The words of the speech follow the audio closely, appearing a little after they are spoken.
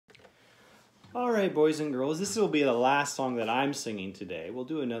Alright, boys and girls, this will be the last song that I'm singing today. We'll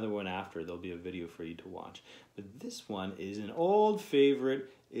do another one after. There'll be a video for you to watch. But this one is an old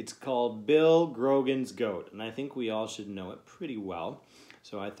favorite. It's called Bill Grogan's Goat, and I think we all should know it pretty well.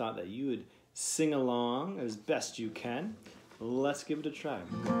 So I thought that you would sing along as best you can. Let's give it a try.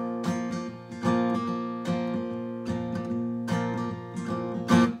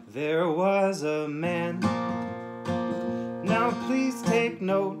 There was a man, now please take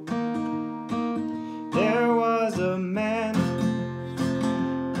note. There was a man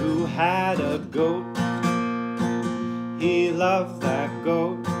who had a goat. He loved that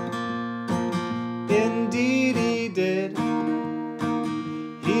goat, indeed he did.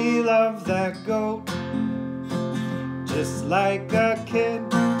 He loved that goat just like a kid.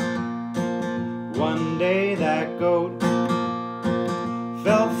 One day that goat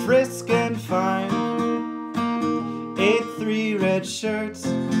felt frisk and fine, ate 3 red shirts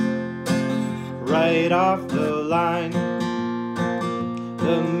right off the line.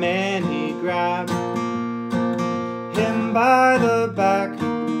 The man, he grabbed him by the back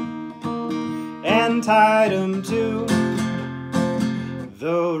and tied him to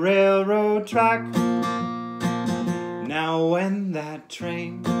the railroad track. Now when that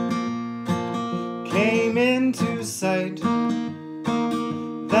train came into sight,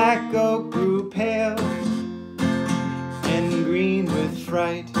 that goat grew pale and green with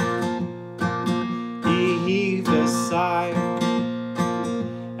fright. He heaved a sigh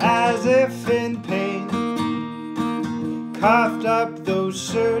as if in pain, coughed up those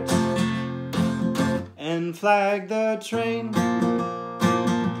shirts and flagged the train.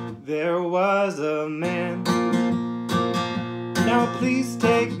 There was a man, now please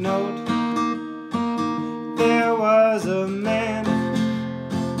take note. There was a man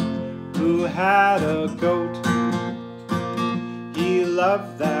who had a goat. He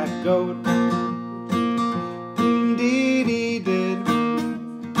loved that goat, indeed he did.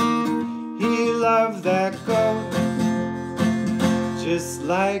 He loved that goat just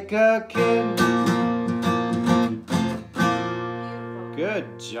like a kid.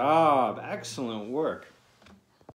 Good job, excellent work.